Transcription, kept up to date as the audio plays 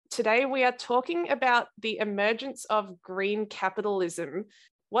Today we are talking about the emergence of green capitalism.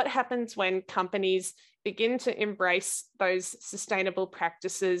 What happens when companies begin to embrace those sustainable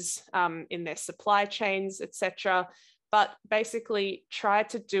practices in their supply chains, etc., but basically try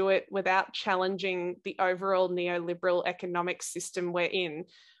to do it without challenging the overall neoliberal economic system we're in,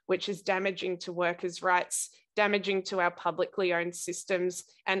 which is damaging to workers' rights, damaging to our publicly owned systems,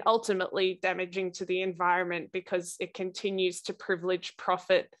 and ultimately damaging to the environment because it continues to privilege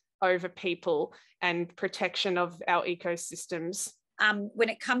profit over people and protection of our ecosystems. When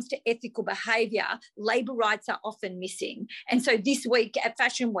it comes to ethical behaviour, labour rights are often missing. And so this week at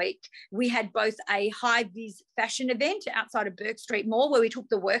Fashion Week, we had both a high-vis fashion event outside of Bourke Street Mall where we took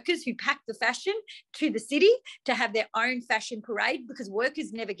the workers who packed the fashion to the city to have their own fashion parade because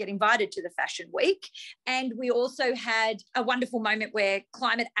workers never get invited to the Fashion Week. And we also had a wonderful moment where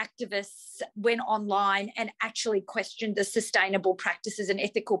climate activists went online and actually questioned the sustainable practices and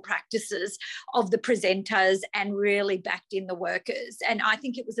ethical practices of the presenters and really backed in the workers. And I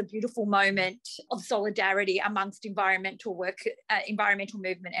think it was a beautiful moment of solidarity amongst environmental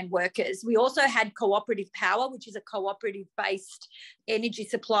movement and workers. We also had Cooperative Power, which is a cooperative-based energy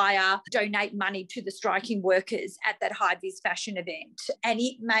supplier, donate money to the striking workers at that high-vis fashion event. And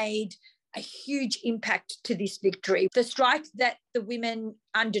it made a huge impact to this victory. The strike that the women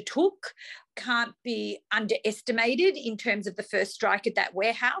undertook can't be underestimated in terms of the first strike at that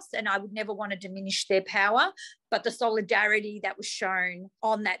warehouse, and I would never want to diminish their power, but the solidarity that was shown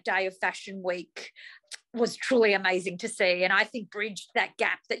on that day of Fashion Week was truly amazing to see, and I think bridged that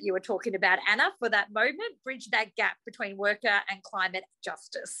gap that you were talking about, Anna, for that moment, bridged that gap between worker and climate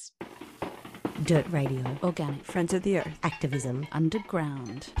justice. Dirt Radio. Organic. Friends of the Earth. Activism.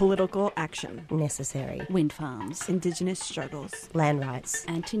 Underground. Political action. Necessary. Wind farms. Indigenous struggles. Land rights.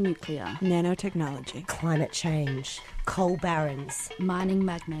 Anti-nuclear. Nanotechnology. Climate change. Coal barons. Mining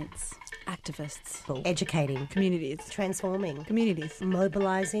magnates. Activists. Educating. Communities. Transforming. Communities.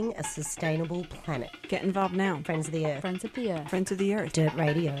 Mobilising a sustainable planet. Get involved now. Friends of the Earth. Friends of the Earth. Friends of the Earth. Dirt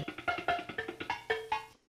Radio.